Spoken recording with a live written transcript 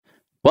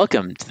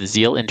Welcome to the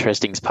Zeal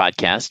Interestings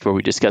podcast, where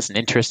we discuss an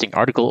interesting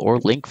article or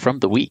link from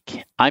the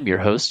week. I'm your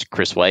host,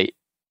 Chris White.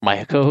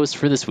 My co-host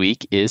for this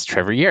week is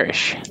Trevor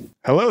Yerish.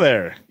 Hello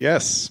there.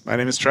 Yes, my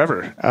name is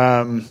Trevor.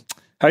 How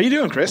are you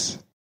doing, Chris?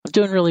 I'm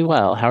doing really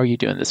well. How are you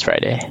doing this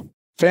Friday?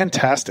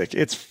 Fantastic.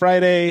 It's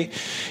Friday.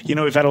 You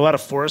know, we've had a lot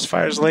of forest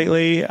fires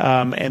lately,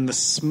 and the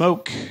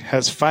smoke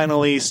has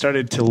finally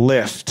started to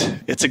lift.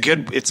 It's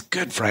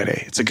good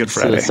Friday. It's a good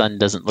Friday. So the sun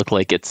doesn't look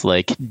like it's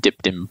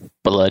dipped in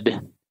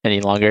blood any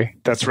longer?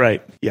 That's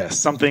right. Yes,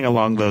 something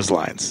along those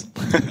lines.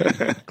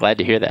 Glad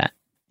to hear that.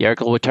 The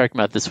article we're talking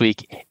about this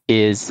week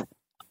is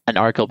an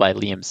article by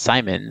Liam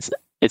Symonds.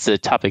 It's a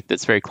topic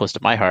that's very close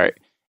to my heart,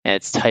 and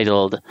it's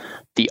titled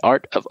The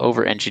Art of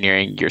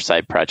Over-Engineering Your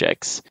Side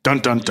Projects. Dun,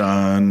 dun,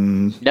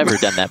 dun. Never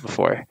done that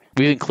before.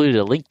 We've included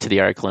a link to the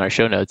article in our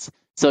show notes.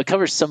 So it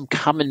covers some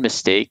common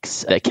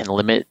mistakes that can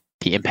limit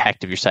the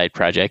impact of your side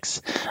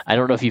projects. I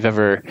don't know if you've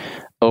ever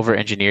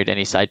over-engineered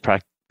any side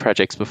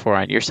projects before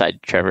on your side,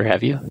 Trevor,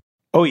 have you?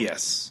 Oh,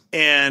 yes.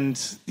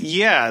 And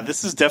yeah,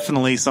 this is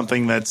definitely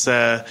something that's,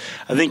 I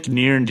think,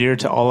 near and dear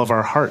to all of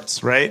our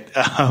hearts, right?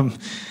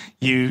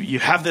 You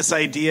have this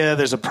idea,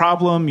 there's a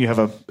problem, you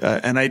have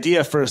an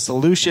idea for a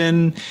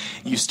solution,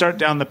 you start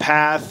down the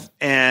path,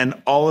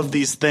 and all of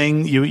these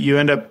things, you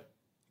end up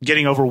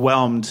getting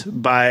overwhelmed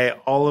by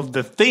all of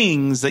the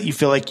things that you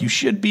feel like you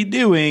should be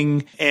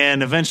doing,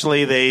 and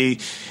eventually they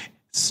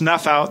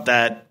snuff out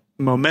that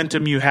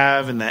momentum you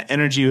have and that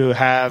energy you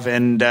have,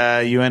 and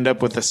you end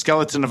up with a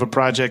skeleton of a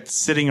project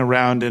sitting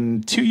around,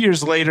 and 2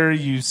 years later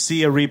you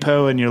see a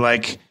repo and you're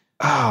like,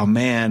 oh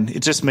man,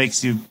 it just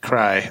makes you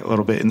cry a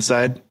little bit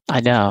inside. I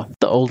know.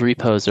 The old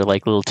repos are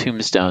like little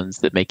tombstones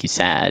that make you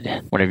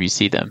sad whenever you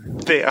see them.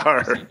 They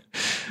are.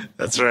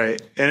 That's right.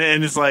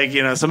 And it's like,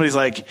 you know, somebody's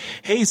like,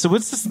 hey, so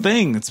what's this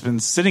thing that's been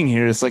sitting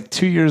here? It's like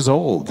 2 years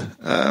old.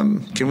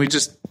 Can we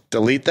just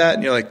delete that?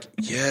 And you're like,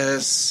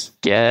 yes.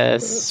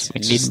 Yes.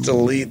 We just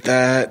delete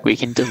that. We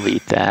can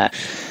delete that.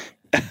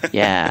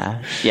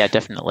 Yeah. Yeah,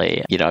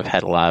 definitely. You know, I've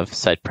had a lot of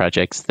side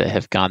projects that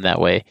have gone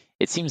that way.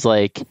 It seems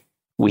like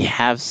we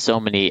have so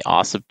many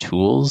awesome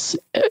tools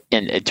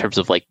in terms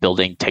of like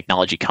building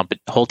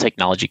whole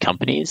technology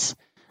companies,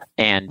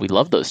 and we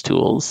love those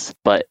tools,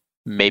 but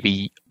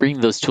maybe bringing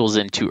those tools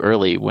in too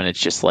early when it's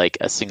just like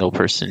a single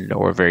person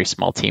or a very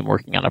small team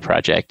working on a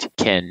project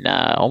can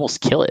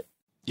almost kill it.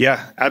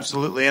 Yeah,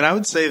 absolutely. And I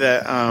would say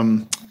that,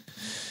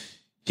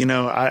 you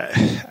know,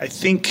 I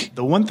think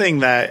the one thing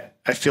that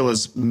I feel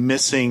is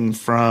missing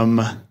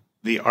from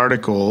the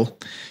article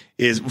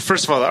is,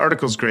 first of all, the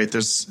article's great.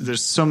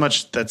 There's so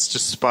much that's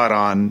just spot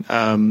on.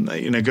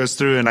 You know, it goes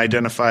through and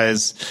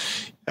identifies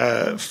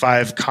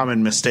 5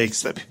 common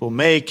mistakes that people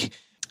make.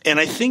 And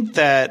I think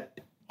that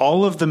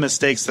all of the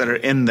mistakes that are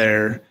in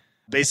there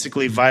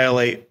basically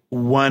violate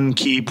one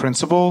key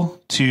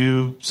principle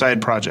to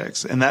side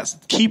projects. And that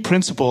key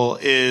principle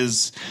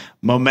is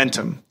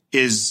momentum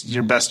is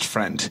your best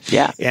friend.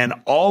 Yeah. And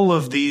all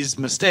of these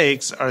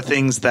mistakes are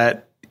things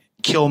that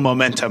kill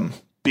momentum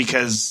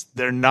because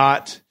they're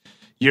not...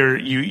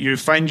 You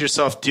find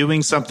yourself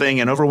doing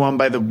something and overwhelmed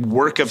by the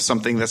work of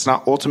something that's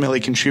not ultimately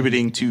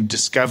contributing to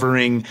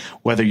discovering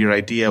whether your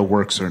idea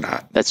works or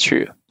not. That's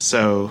true.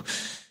 So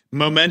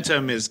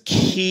momentum is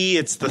key.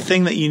 It's the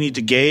thing that you need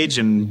to gauge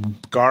and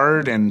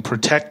guard and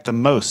protect the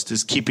most,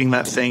 is keeping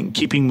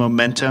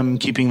momentum,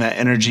 keeping that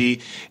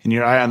energy and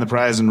your eye on the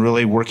prize, and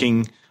really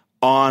working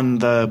on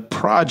the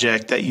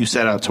project that you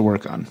set out to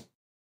work on.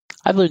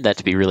 I've learned that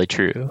to be really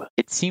true.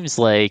 It seems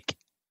like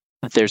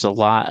there's a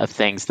lot of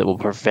things that will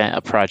prevent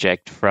a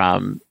project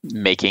from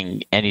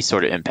making any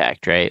sort of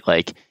impact, right?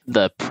 Like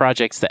the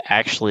projects that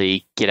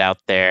actually get out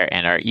there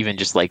and are even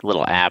just like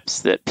little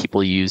apps that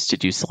people use to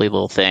do silly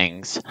little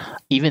things,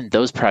 even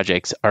those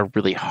projects are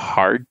really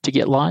hard to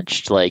get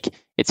launched. Like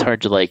it's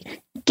hard to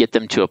like get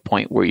them to a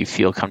point where you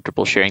feel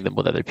comfortable sharing them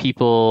with other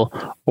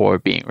people or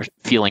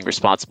feeling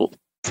responsible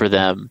for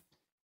them.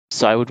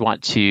 So I would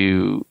want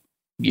to,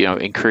 you know,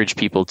 encourage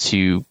people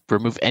to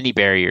remove any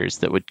barriers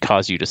that would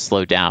cause you to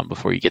slow down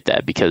before you get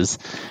that, because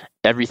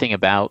everything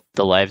about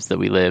the lives that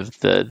we live,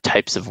 the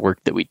types of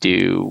work that we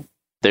do,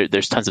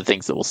 there's tons of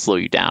things that will slow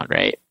you down,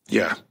 right?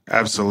 Yeah,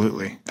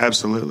 absolutely.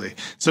 Absolutely.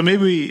 So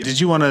maybe, did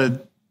you want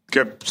to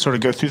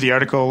go through the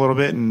article a little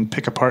bit and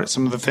pick apart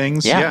some of the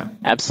things? Yeah,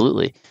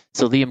 absolutely.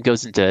 So Liam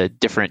goes into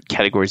different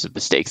categories of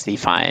mistakes that he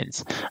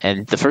finds.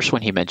 And the first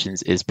one he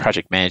mentions is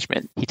project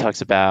management. He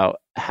talks about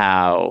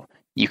how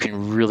you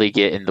can really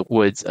get in the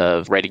woods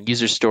of writing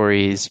user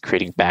stories,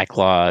 creating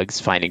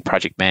backlogs, finding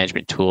project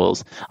management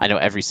tools. I know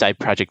every side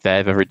project that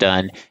I've ever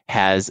done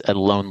has a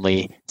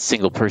lonely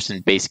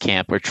single-person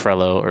Basecamp or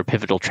Trello or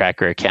Pivotal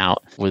Tracker account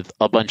with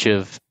a bunch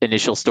of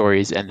initial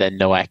stories and then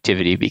no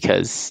activity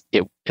because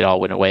it all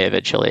went away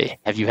eventually.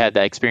 Have you had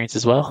that experience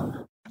as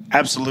well?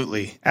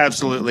 Absolutely.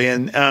 Absolutely.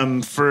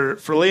 And for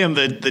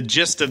Liam, the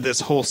gist of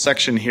this whole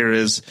section here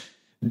is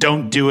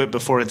don't do it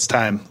before it's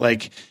time.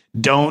 Like,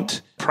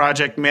 don't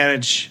project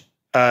manage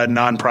a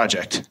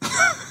non-project.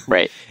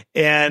 Right.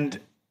 And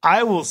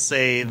I will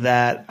say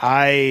that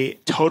I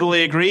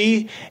totally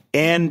agree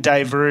and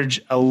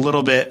diverge a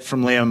little bit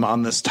from Liam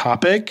on this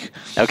topic.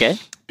 Okay.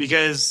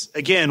 Because,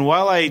 again,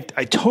 while I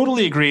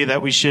totally agree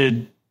that we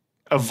should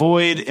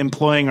avoid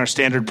employing our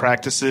standard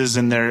practices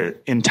in their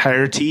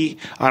entirety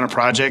on a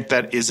project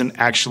that isn't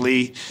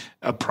actually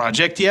a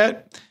project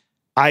yet,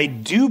 I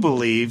do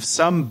believe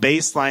some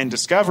baseline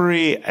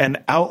discovery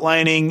and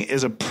outlining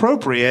is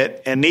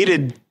appropriate and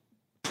needed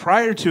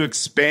prior to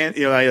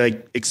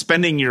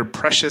expending your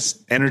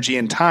precious energy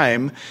and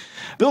time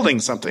building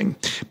something,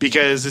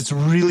 because it's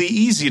really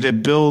easy to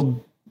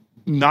build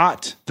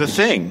not the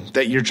thing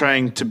that you're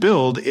trying to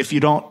build if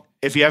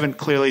you haven't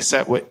clearly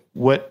set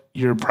what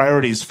your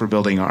priorities for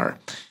building are.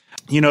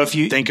 If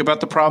you think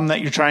about the problem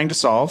that you're trying to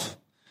solve,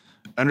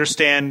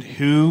 understand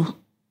who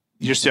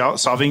you're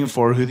solving it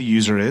for, who the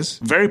user is.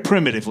 Very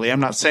primitively, I'm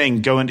not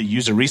saying go into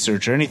user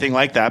research or anything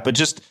like that, but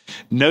just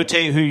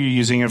notate who you're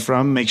using it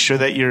from. Make sure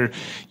that you're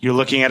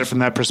looking at it from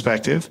that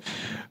perspective.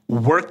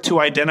 Work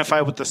to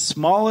identify what the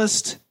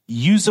smallest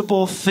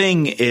usable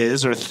thing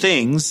is, or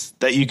things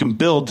that you can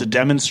build to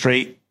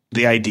demonstrate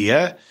the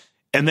idea,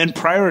 and then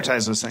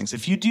prioritize those things.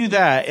 If you do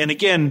that, and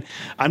again,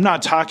 I'm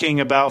not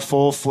talking about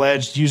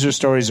full-fledged user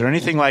stories or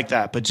anything like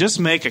that, but just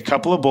make a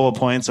couple of bullet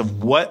points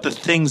of what the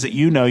things that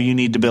you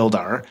need to build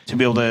are to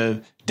be able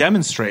to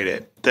demonstrate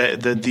it,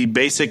 the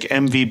basic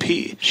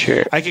MVP.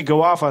 Sure. I could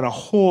go off on a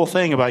whole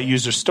thing about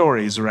user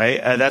stories,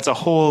 right? That's a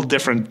whole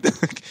different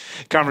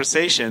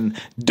conversation.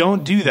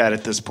 Don't do that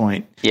at this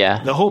point.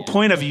 Yeah. The whole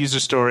point of a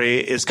user story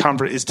is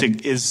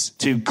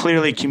to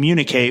clearly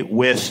communicate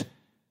with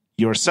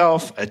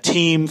yourself, a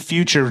team,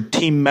 future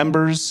team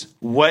members,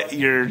 what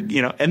you're,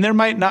 and there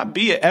might not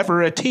be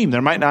ever a team.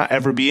 There might not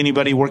ever be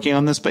anybody working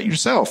on this but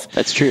yourself.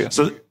 That's true.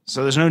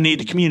 So there's no need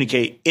to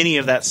communicate any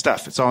of that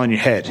stuff. It's all in your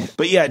head.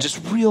 But yeah,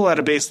 just reel out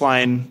a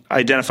baseline,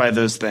 identify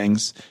those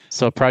things.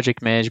 So a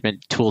project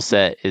management tool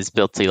set is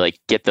built to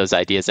get those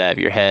ideas out of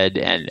your head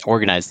and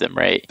organize them,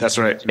 right? That's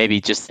right.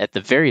 Maybe just at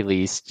the very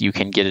least, you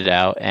can get it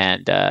out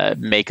and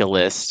make a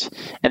list.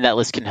 And that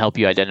list can help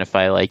you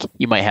identify,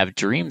 you might have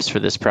dreams for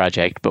this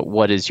project, but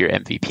what is your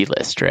MVP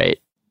list, right?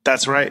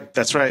 That's right.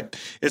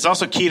 It's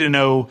also key to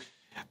know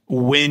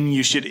when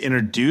you should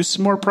introduce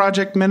more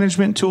project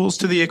management tools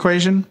to the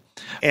equation.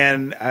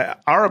 And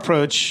our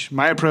approach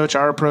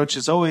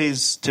is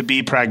always to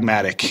be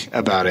pragmatic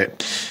about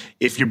it.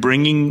 If you're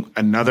bringing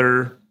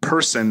another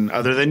person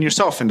other than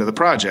yourself into the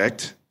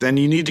project, then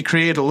you need to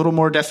create a little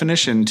more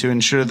definition to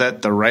ensure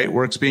that the right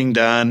work's being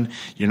done.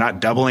 You're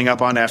not doubling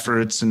up on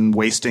efforts and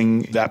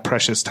wasting that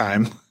precious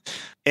time.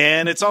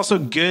 And it's also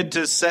good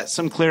to set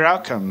some clear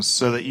outcomes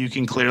so that you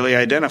can clearly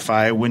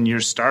identify when you're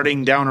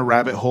starting down a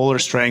rabbit hole or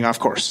straying off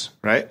course,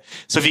 right?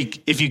 So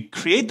if you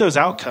create those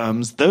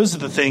outcomes, those are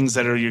the things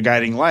that are your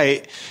guiding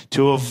light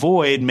to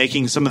avoid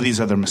making some of these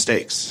other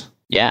mistakes.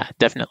 Yeah,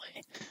 definitely.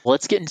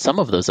 Let's get in some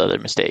of those other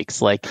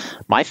mistakes.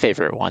 My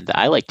favorite one that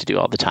I like to do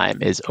all the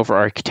time is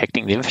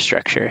over-architecting the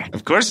infrastructure.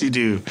 Of course you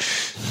do.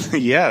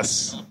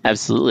 Yes.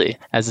 Absolutely.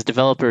 As a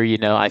developer,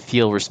 I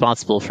feel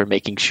responsible for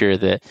making sure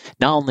that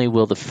not only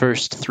will the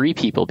first 3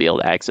 people be able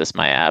to access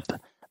my app,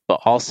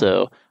 but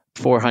also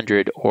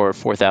 400 or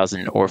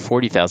 4,000 or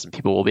 40,000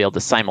 people will be able to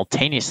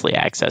simultaneously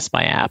access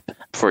my app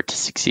for it to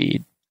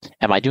succeed.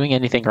 Am I doing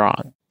anything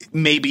wrong?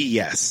 Maybe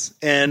yes.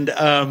 And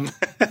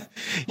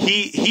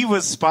he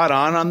was spot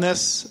on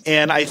this.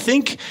 And I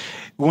think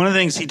one of the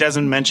things he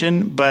doesn't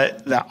mention,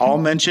 but that I'll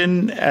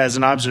mention as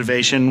an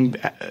observation,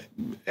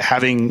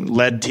 having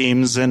led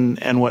teams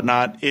and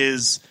whatnot,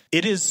 is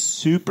it is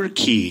super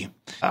key.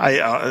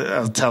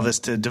 I'll tell this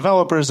to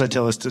developers. I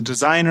tell this to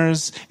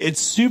designers. It's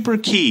super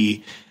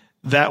key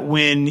that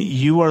when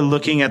you are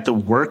looking at the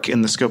work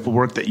and the scope of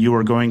work that you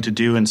are going to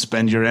do and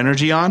spend your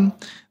energy on,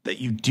 that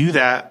you do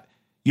that,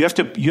 you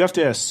have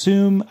to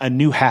assume a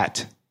new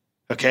hat.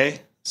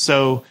 Okay?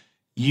 So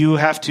you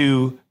have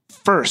to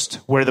first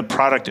wear the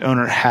product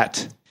owner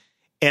hat.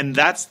 And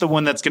that's the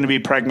one that's going to be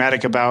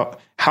pragmatic about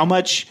how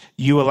much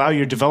you allow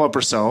your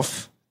developer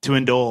self to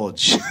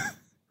indulge,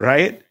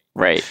 right?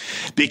 Right.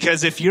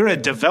 Because if you're a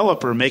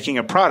developer making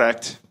a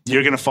product,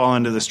 you're going to fall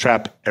into this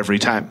trap every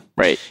time.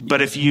 Right.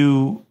 But if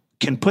you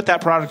can put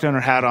that product owner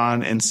hat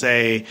on and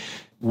say,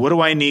 what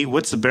do I need?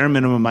 What's the bare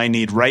minimum I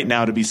need right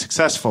now to be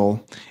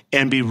successful?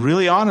 And be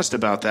really honest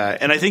about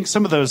that. And I think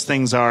some of those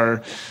things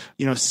are,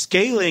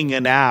 scaling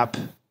an app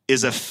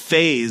is a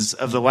phase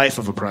of the life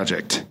of a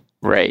project.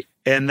 Right.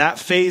 And that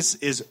phase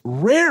is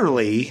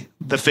rarely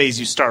the phase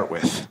you start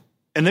with.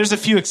 And there's a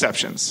few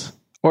exceptions.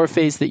 Or a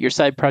phase that your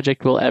side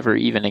project will ever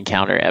even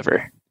encounter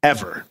ever.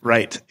 Ever.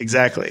 Right.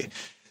 Exactly.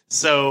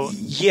 So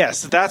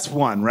yes, that's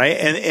one, right?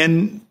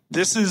 And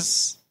this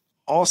is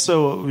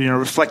also,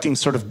 reflecting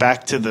sort of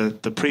back to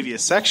the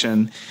previous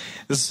section.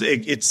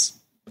 It's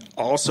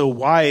also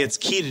why it's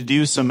key to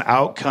do some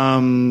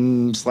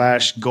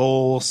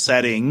outcome/goal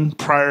setting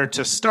prior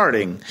to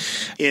starting.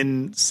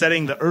 In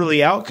setting the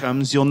early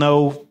outcomes, you'll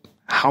know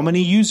how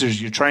many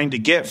users you're trying to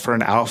get for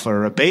an alpha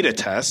or a beta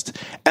test,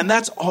 and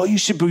that's all you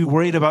should be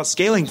worried about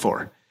scaling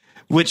for.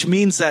 which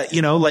means that,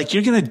 like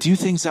you're going to do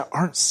things that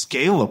aren't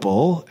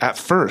scalable at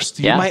first.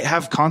 You might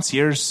have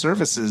concierge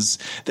services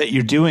that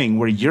you're doing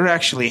where you're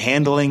actually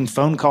handling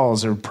phone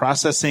calls or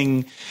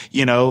processing,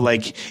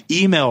 like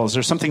emails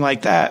or something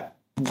like that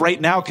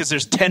right now because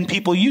there's 10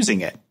 people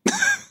using it.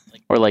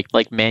 Or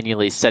like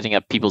manually setting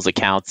up people's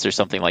accounts or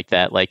something like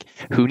that. Like,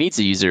 who needs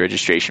a user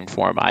registration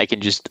form? I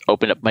can just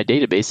open up my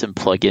database and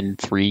plug in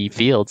 3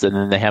 fields and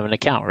then they have an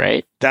account,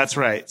 right? That's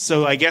right.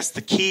 So I guess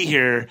the key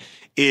here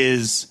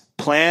is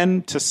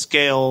plan to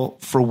scale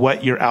for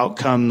what your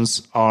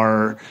outcomes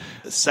are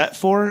set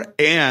for,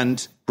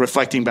 and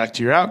reflecting back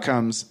to your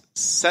outcomes,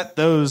 set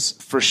those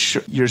for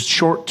your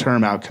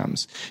short-term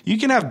outcomes. You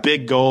can have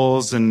big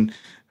goals and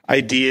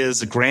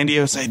ideas,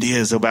 grandiose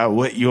ideas about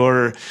what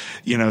your,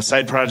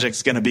 side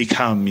project's going to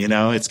become.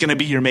 It's going to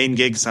be your main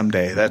gig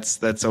someday.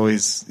 That's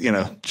always,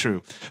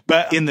 true.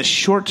 But in the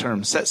short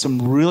term, set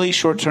some really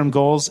short term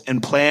goals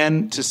and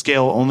plan to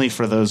scale only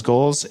for those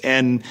goals.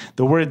 And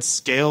the word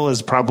scale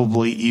is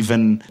probably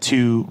even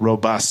too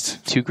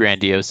robust. Too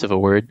grandiose of a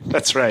word.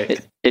 That's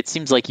right. It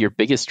seems like your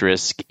biggest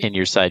risk in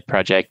your side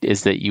project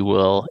is that you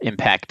will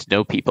impact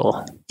no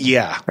people.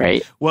 Yeah.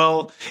 Right.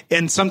 Well,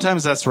 and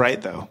sometimes that's right,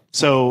 though.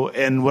 So,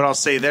 and what I'll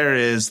say there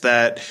is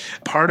that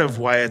part of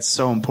why it's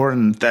so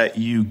important that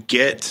you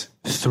get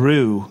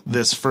through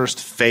this first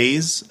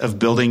phase of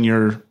building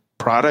your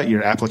product,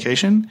 your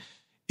application,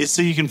 is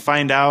so you can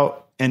find out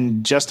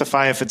and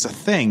justify if it's a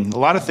thing. A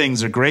lot of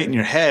things are great in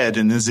your head,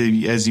 and as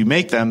you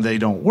make them, they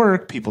don't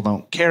work. People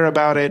don't care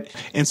about it.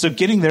 And so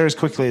getting there as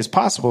quickly as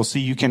possible so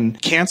you can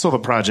cancel the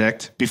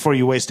project before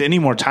you waste any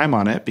more time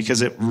on it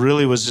because it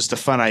really was just a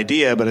fun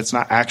idea, but it's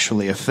not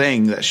actually a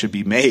thing that should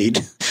be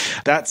made.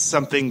 That's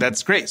something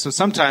that's great. So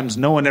sometimes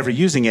no one ever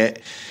using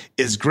it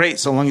is great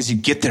so long as you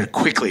get there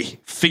quickly.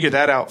 Figure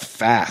that out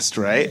fast,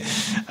 right?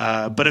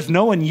 But if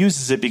no one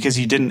uses it because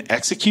you didn't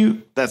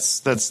execute,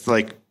 that's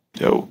like,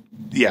 oh,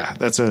 yeah,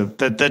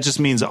 that just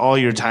means all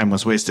your time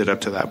was wasted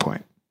up to that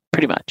point.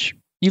 Pretty much.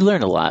 You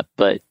learn a lot,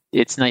 but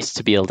it's nice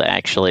to be able to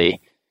actually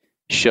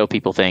show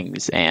people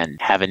things and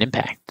have an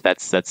impact.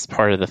 That's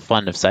part of the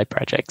fun of side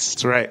projects.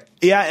 That's right.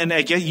 Yeah, and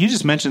I guess you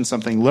just mentioned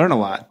something, learn a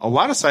lot. A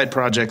lot of side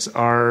projects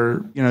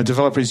are,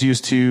 developers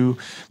use to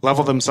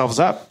level themselves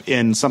up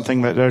in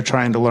something that they're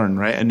trying to learn,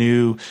 right? A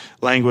new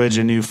language,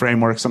 a new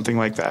framework, something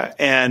like that.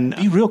 And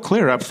be real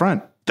clear up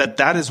front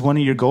that is one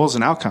of your goals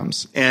and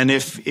outcomes. And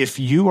if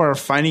you are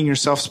finding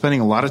yourself spending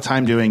a lot of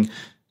time doing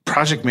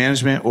project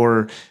management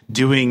or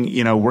doing,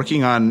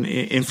 working on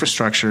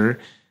infrastructure,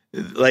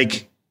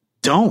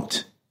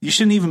 don't. You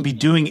shouldn't even be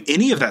doing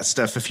any of that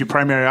stuff if your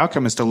primary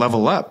outcome is to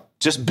level up.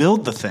 Just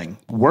build the thing.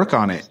 Work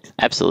on it.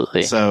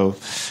 Absolutely. So,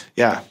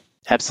 yeah.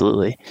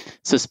 Absolutely.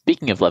 So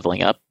speaking of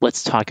leveling up,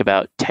 let's talk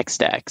about tech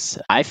stacks.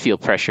 I feel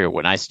pressure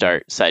when I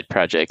start side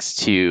projects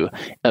to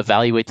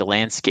evaluate the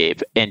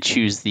landscape and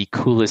choose the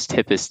coolest,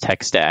 hippest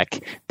tech stack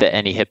that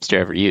any hipster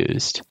ever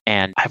used.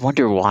 And I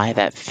wonder why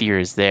that fear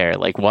is there.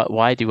 Like,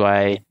 why do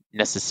I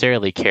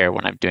necessarily care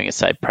when I'm doing a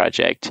side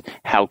project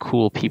how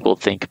cool people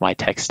think my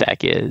tech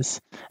stack is?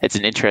 It's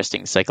an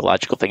interesting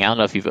psychological thing. I don't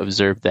know if you've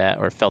observed that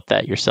or felt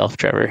that yourself,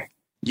 Trevor.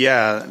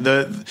 Yeah.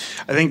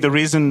 I think the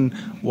reason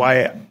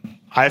why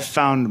I've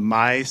found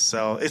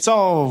myself, it's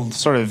all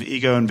sort of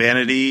ego and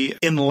vanity,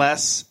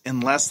 unless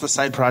the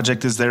side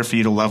project is there for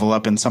you to level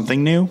up in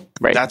something new.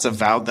 Right. That's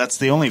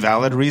the only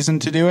valid reason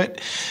to do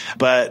it.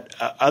 But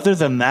other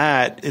than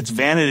that, it's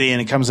vanity, and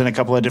it comes in a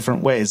couple of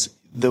different ways.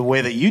 The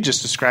way that you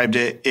just described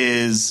it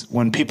is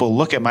when people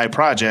look at my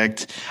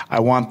project, I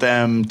want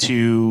them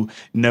to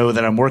know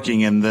that I'm working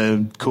in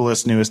the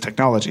coolest, newest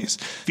technologies.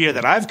 Fear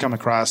that I've come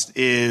across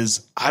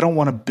is I don't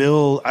want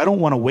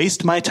to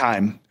waste my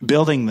time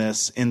building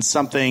this in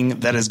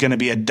something that is going to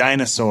be a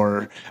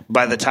dinosaur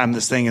by the time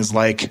this thing is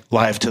like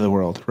live to the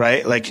world,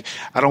 right? Like,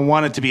 I don't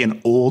want it to be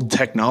an old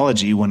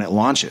technology when it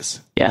launches.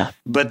 Yeah.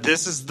 But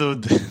this is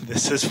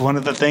one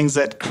of the things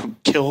that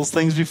kills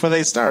things before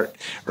they start,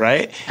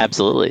 right?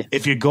 Absolutely.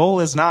 If your goal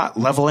is not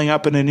leveling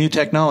up in a new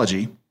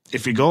technology,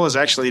 if your goal is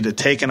actually to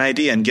take an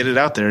idea and get it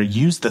out there,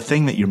 use the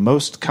thing that you're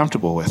most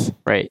comfortable with.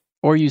 Right.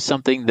 Or use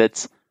something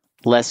that's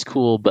less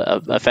cool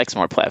but affects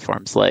more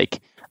platforms,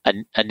 like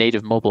a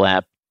native mobile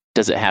app.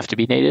 Does it have to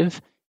be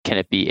native? Can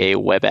it be a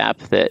web app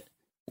that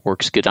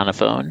works good on a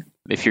phone?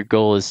 If your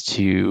goal is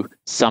to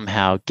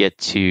somehow get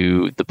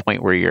to the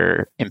point where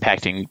you're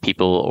impacting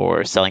people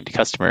or selling to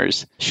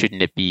customers,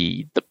 shouldn't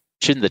the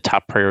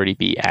top priority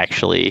be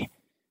actually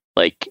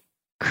like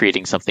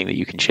creating something that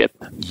you can ship?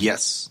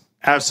 Yes,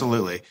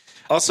 absolutely.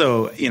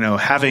 Also,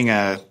 having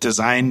a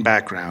design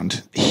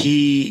background,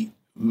 Liam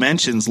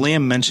mentions,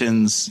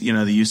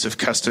 the use of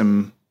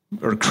custom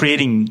or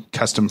creating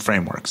custom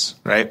frameworks,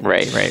 right?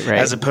 Right.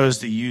 As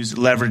opposed to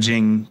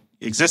leveraging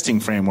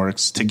existing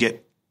frameworks to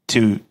get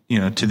to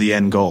the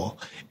end goal.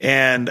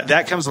 And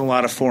that comes in a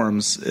lot of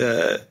forms.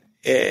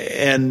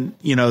 When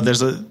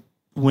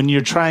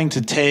you're trying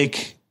to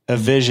take a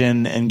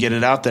vision and get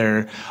it out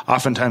there,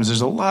 oftentimes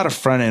there's a lot of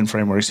front-end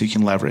frameworks you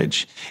can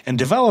leverage. And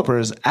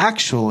developers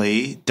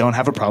actually don't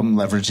have a problem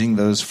leveraging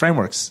those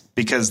frameworks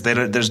because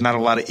there's not a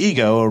lot of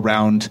ego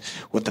around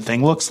what the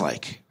thing looks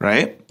like,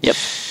 right? Yep.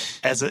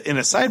 In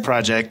a side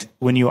project,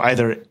 when you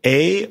either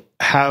A,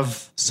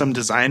 have some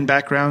design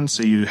background,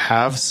 so you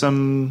have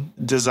some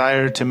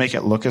desire to make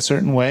it look a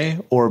certain way,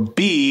 or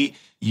B,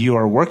 you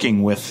are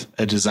working with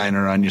a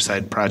designer on your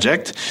side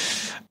project,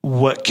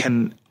 what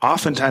can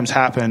oftentimes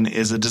happen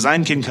is a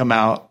design can come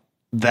out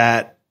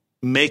that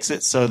makes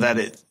it so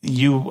that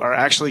you are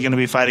actually going to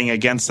be fighting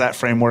against that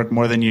framework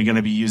more than you're going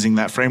to be using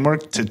that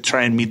framework to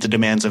try and meet the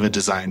demands of a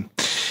design.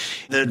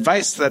 The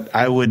advice that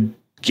I would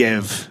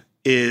give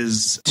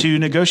is to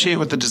negotiate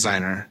with the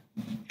designer,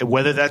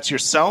 whether that's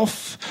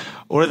yourself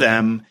or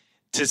them,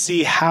 to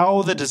see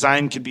how the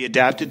design could be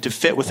adapted to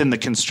fit within the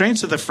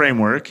constraints of the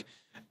framework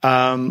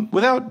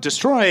without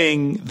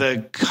destroying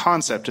the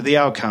concept or the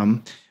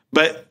outcome.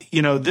 But,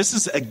 this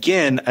is,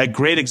 again, a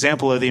great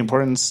example of the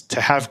importance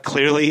to have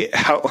clearly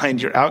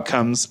outlined your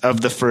outcomes of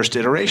the first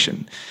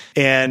iteration.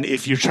 And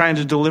if you're trying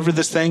to deliver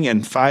this thing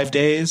in 5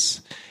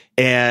 days,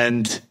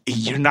 and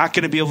you're not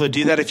going to be able to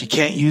do that if you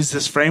can't use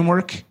this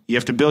framework, you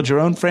have to build your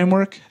own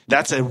framework.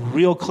 That's a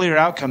real clear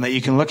outcome that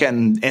you can look at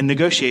and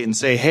negotiate and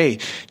say, hey,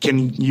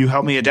 can you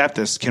help me adapt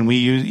this? Can we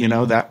use,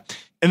 that?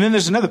 And then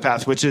there's another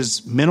path, which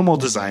is minimal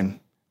design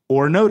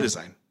or no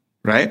design,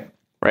 right?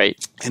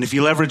 Right. And if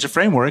you leverage a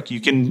framework, you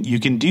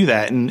can do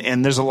that.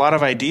 And there's a lot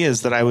of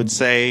ideas that I would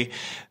say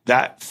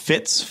that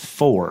fits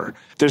for.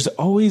 There's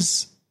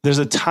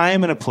a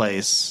time and a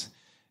place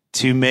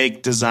to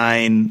make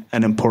design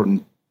an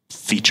important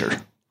feature,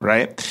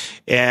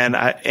 right?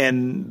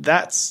 And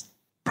that's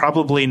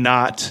probably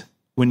not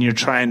when you're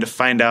trying to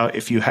find out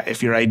if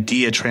your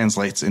idea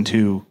translates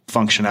into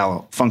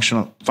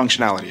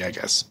functionality, I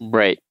guess.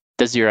 Right.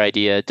 Does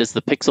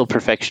the pixel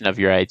perfection of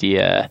your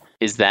idea,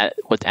 is that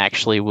what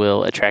actually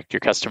will attract your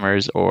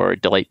customers or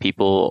delight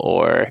people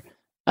or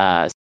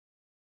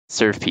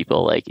serve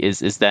people? Like, is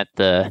that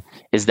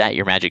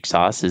your magic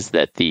sauce? Is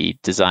that the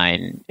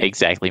design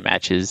exactly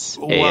matches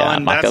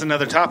and that's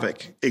another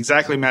topic.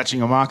 Exactly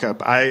matching a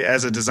mock-up.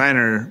 As a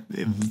designer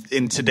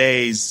in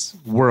today's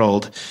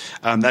world,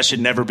 that should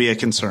never be a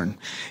concern.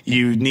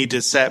 You need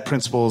to set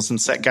principles and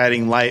set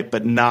guiding light,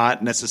 but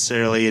not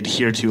necessarily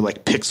adhere to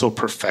like pixel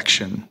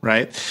perfection,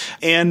 right?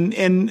 And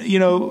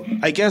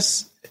I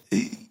guess,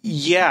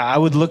 yeah, I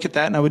would look at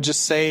that and I would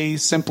just say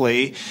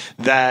simply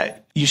that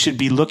you should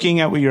be looking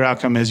at what your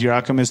outcome is. Your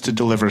outcome is to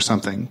deliver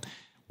something.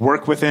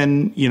 Work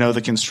within,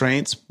 the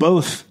constraints.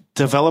 Both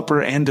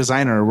developer and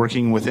designer are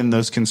working within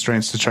those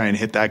constraints to try and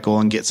hit that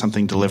goal and get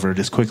something delivered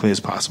as quickly as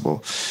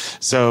possible.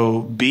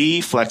 So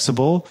be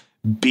flexible,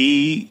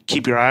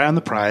 keep your eye on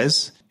the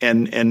prize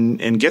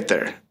and get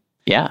there.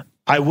 Yeah.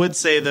 I would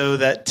say though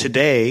that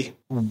today,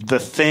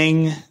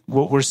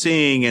 what we're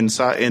seeing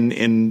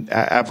in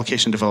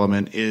application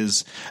development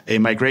is a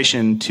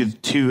migration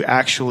to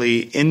actually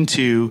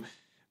into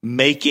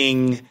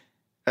making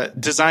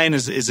design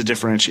is a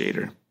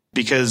differentiator,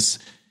 because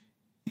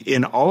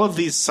in all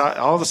the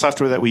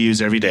software that we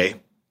use every day,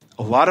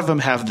 a lot of them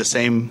have the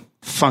same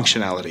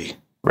functionality.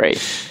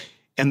 Right.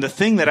 And the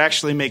thing that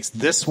actually makes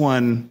this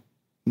one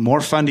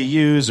more fun to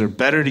use or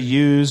better to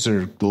use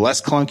or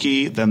less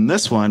clunky than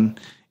this one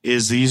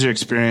is the user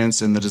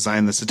experience and the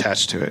design that's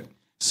attached to it.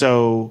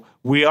 So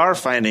we are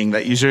finding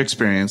that user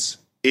experience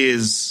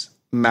is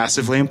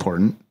massively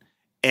important.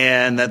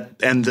 And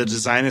the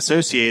design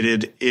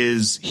associated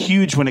is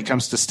huge when it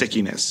comes to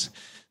stickiness.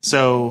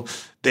 So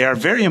they are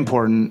very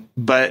important,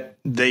 but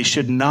they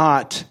should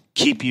not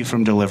keep you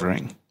from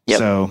delivering. Yep.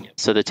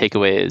 So the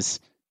takeaway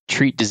is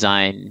treat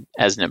design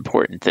as an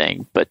important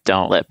thing, but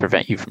don't let it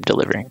prevent you from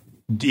delivering.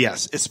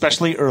 Yes,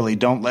 especially early.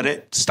 Don't let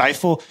it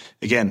stifle.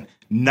 Again,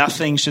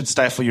 nothing should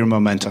stifle your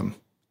momentum,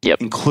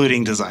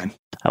 including design.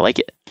 I like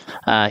it.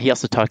 He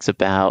also talks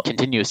about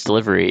continuous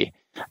delivery.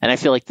 And I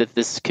feel like that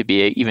this could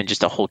be even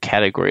just a whole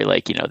category.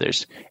 Like,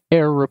 there's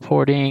error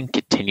reporting,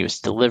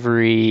 continuous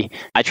delivery.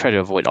 I try to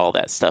avoid all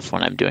that stuff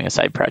when I'm doing a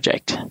side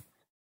project.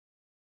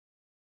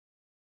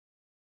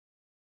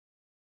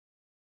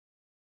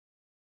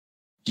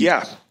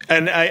 Yeah.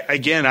 And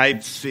I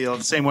feel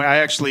the same way. I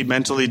actually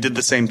mentally did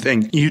the same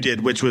thing you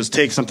did, which was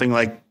take something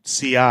like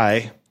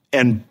CI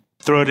and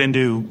throw it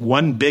into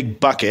one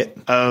big bucket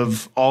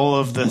of all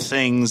of the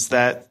things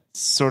that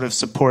sort of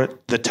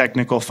support the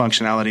technical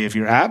functionality of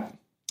your app.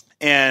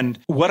 And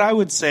what I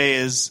would say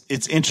is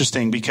it's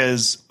interesting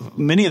because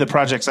many of the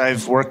projects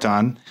I've worked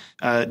on,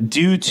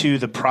 due to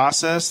the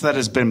process that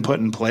has been put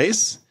in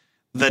place,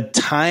 the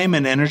time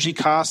and energy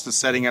cost of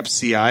setting up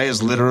CI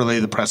is literally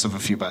the press of a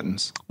few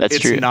buttons. That's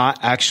true. It's not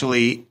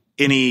actually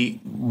any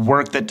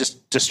work that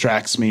just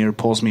distracts me or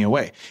pulls me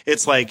away.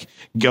 It's like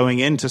going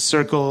into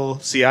Circle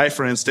CI,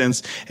 for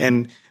instance,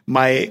 and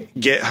my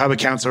GitHub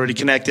account's already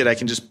connected. I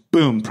can just,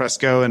 boom, press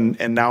go, and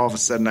now all of a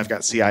sudden I've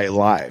got CI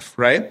live,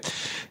 right?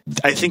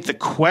 I think the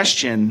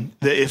question,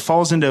 it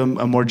falls into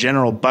a more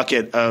general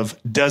bucket of,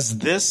 does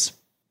this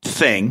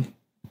thing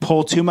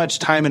pull too much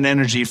time and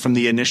energy from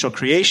the initial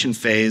creation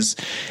phase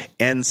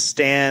and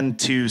stand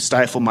to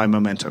stifle my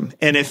momentum?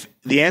 And if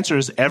the answer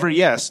is ever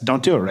yes,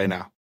 don't do it right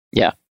now.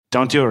 Yeah.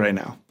 Don't do it right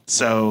now.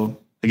 So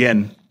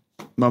again,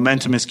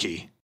 momentum is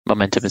key.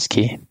 Momentum is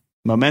key.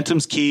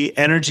 Momentum's key.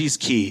 Energy's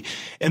key.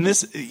 And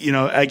this,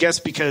 I guess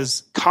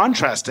because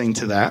contrasting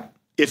to that,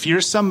 if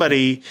you're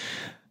somebody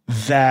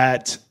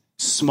that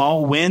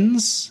small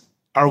wins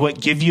are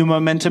what give you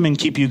momentum and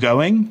keep you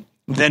going,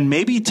 then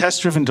maybe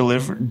test-driven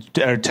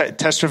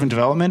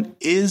development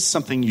is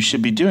something you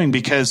should be doing,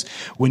 because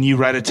when you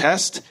write a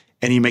test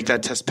and you make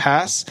that test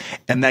pass,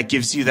 and that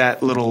gives you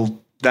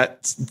that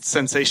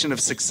sensation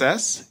of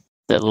success,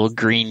 that little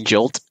green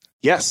jolt.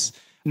 Yes.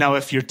 Now,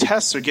 if your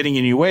tests are getting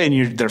in your way and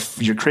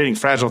you're creating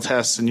fragile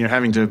tests and you're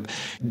having to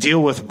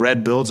deal with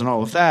red builds and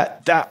all of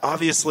that, that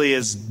obviously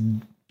is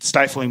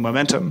stifling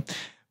momentum.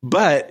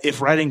 But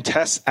if writing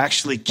tests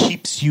actually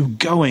keeps you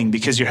going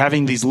because you're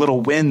having these little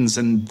wins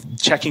and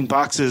checking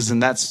boxes,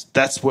 and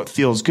that's what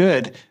feels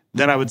good,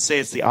 then I would say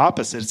it's the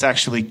opposite. It's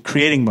actually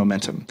creating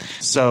momentum.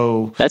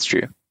 So that's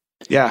true.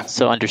 Yeah.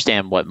 So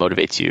understand what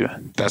motivates you.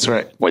 That's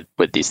right.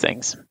 With these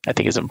things, I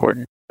think is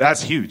important.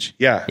 That's huge.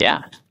 Yeah.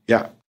 Yeah.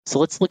 Yeah. So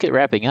let's look at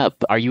wrapping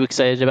up. Are you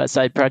excited about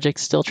side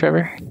projects still,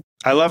 Trevor?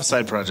 I love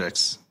side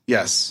projects.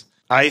 Yes.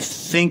 I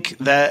think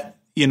that,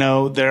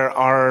 there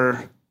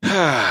are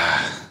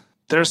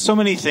so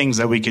many things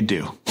that we could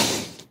do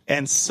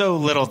and so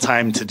little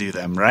time to do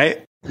them,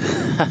 right?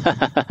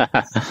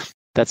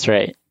 That's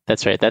right.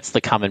 That's right. That's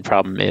the common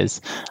problem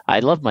is I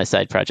love my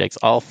side projects,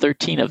 all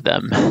 13 of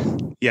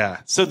them.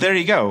 Yeah. So there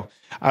you go.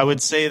 I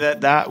would say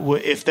that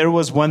if there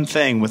was one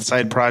thing with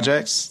side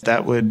projects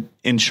that would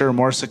ensure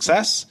more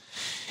success,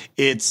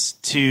 it's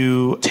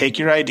to take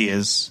your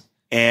ideas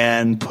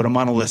and put them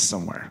on a list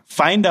somewhere.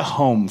 Find a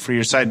home for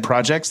your side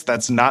projects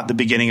that's not the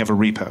beginning of a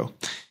repo.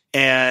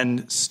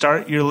 And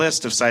start your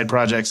list of side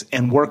projects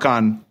and work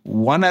on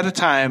one at a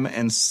time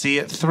and see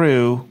it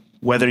through,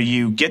 whether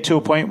you get to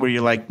a point where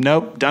you're like,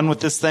 nope, done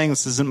with this thing,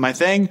 this isn't my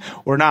thing,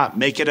 or not.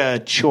 Make it a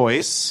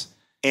choice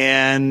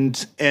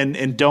and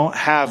don't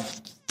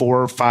have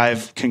 4 or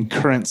 5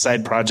 concurrent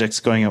side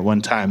projects going at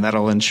one time.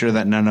 That'll ensure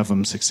that none of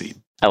them succeed.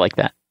 I like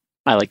that.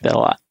 I like that a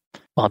lot.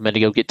 Well, I'm going to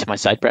go get to my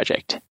side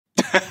project.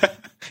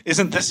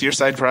 Isn't this your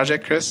side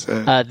project, Chris?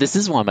 This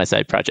is one of my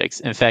side projects.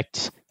 In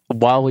fact,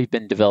 while we've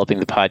been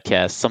developing the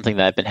podcast, something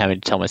that I've been having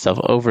to tell myself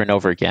over and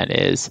over again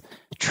is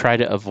try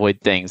to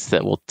avoid things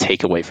that will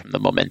take away from the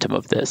momentum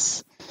of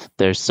this.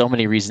 There's so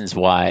many reasons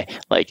why,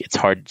 like it's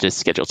hard to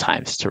schedule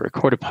times to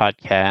record a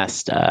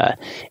podcast.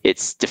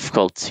 It's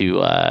difficult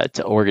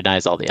to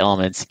organize all the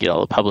elements, get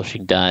all the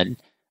publishing done.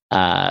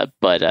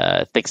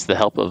 But thanks to the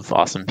help of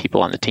awesome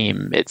people on the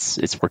team,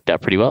 it's worked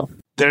out pretty well.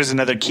 There's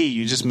another key.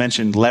 You just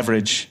mentioned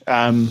leverage.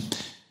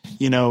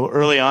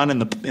 Early on in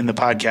the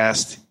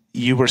podcast,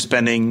 you were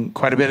spending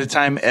quite a bit of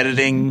time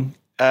editing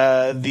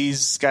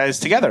these guys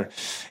together.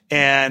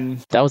 And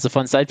that was a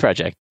fun side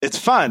project. It's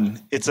fun.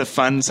 It's a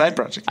fun side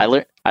project. I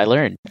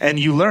learned. And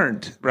you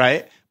learned,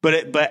 right?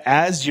 But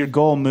as your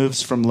goal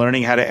moves from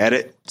learning how to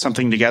edit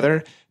something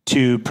together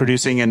to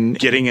producing and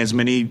getting as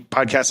many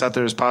podcasts out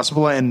there as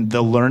possible, and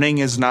the learning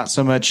is not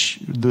so much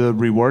the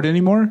reward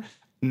anymore,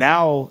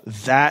 now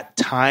that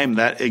time,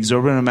 that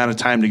exorbitant amount of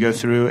time to go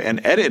through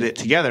and edit it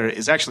together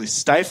is actually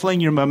stifling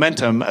your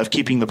momentum of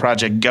keeping the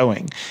project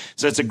going.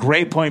 So it's a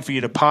great point for you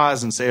to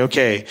pause and say,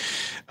 okay,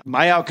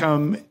 my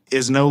outcome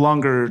is no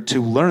longer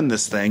to learn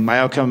this thing. My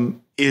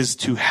outcome is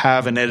to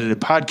have an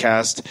edited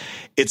podcast.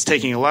 It's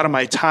taking a lot of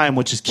my time,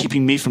 which is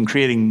keeping me from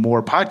creating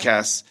more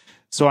podcasts.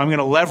 So I'm going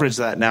to leverage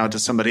that now to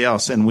somebody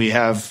else. And we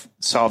have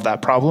solved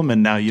that problem.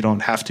 And now you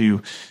don't have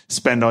to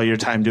spend all your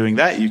time doing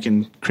that. You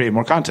can create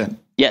more content.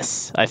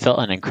 Yes, I felt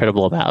an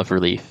incredible amount of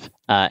relief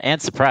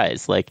and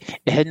surprise. Like,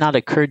 it had not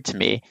occurred to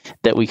me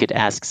that we could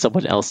ask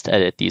someone else to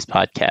edit these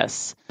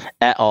podcasts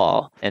at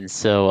all. And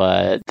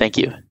so thank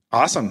you.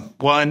 Awesome.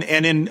 Well,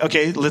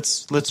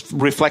 let's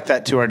reflect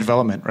that to our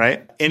development,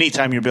 right?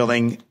 Anytime you're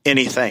building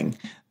anything,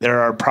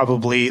 there's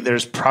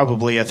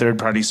probably a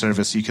third-party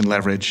service you can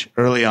leverage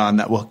early on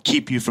that will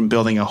keep you from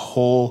building a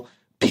whole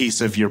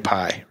piece of your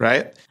pie,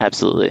 right?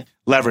 Absolutely.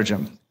 Leverage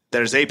them.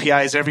 There's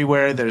APIs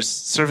everywhere. There's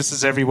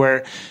services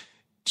everywhere.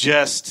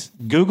 Just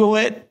Google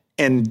it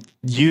and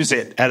use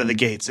it out of the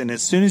gates. And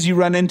as soon as you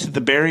run into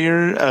the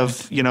barrier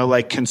of,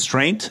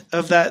 constraint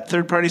of that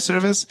third-party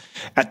service,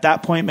 at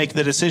that point, make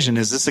the decision.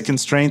 Is this a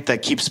constraint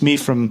that keeps me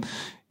from,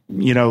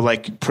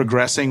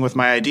 progressing with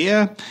my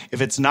idea? If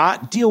it's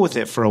not, deal with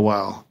it for a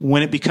while.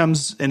 When it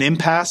becomes an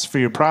impasse for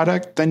your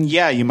product, then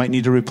you might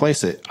need to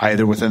replace it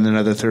either within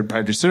another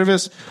third-party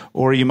service,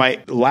 or you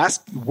might,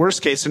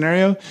 worst case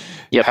scenario,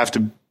 have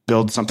to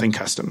build something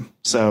custom.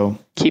 So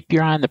keep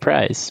your eye on the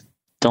prize.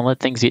 Don't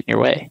let things get in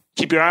your way.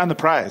 Keep your eye on the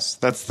prize.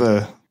 That's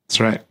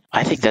right.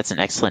 I think that's an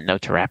excellent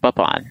note to wrap up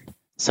on.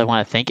 So I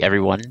want to thank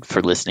everyone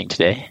for listening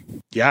today.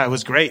 Yeah, it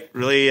was great.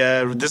 Really,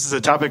 this is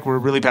a topic we're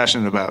really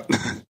passionate about.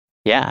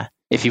 Yeah.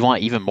 If you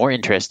want even more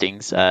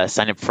interestings,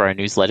 sign up for our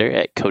newsletter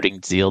at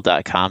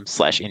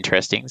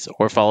codingzeal.com/interestings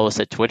or follow us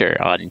at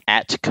Twitter on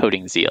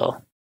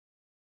 @codingzeal.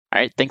 All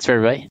right. Thanks for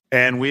everybody.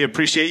 And we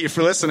appreciate you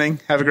for listening.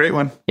 Have a great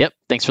one. Yep.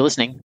 Thanks for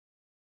listening.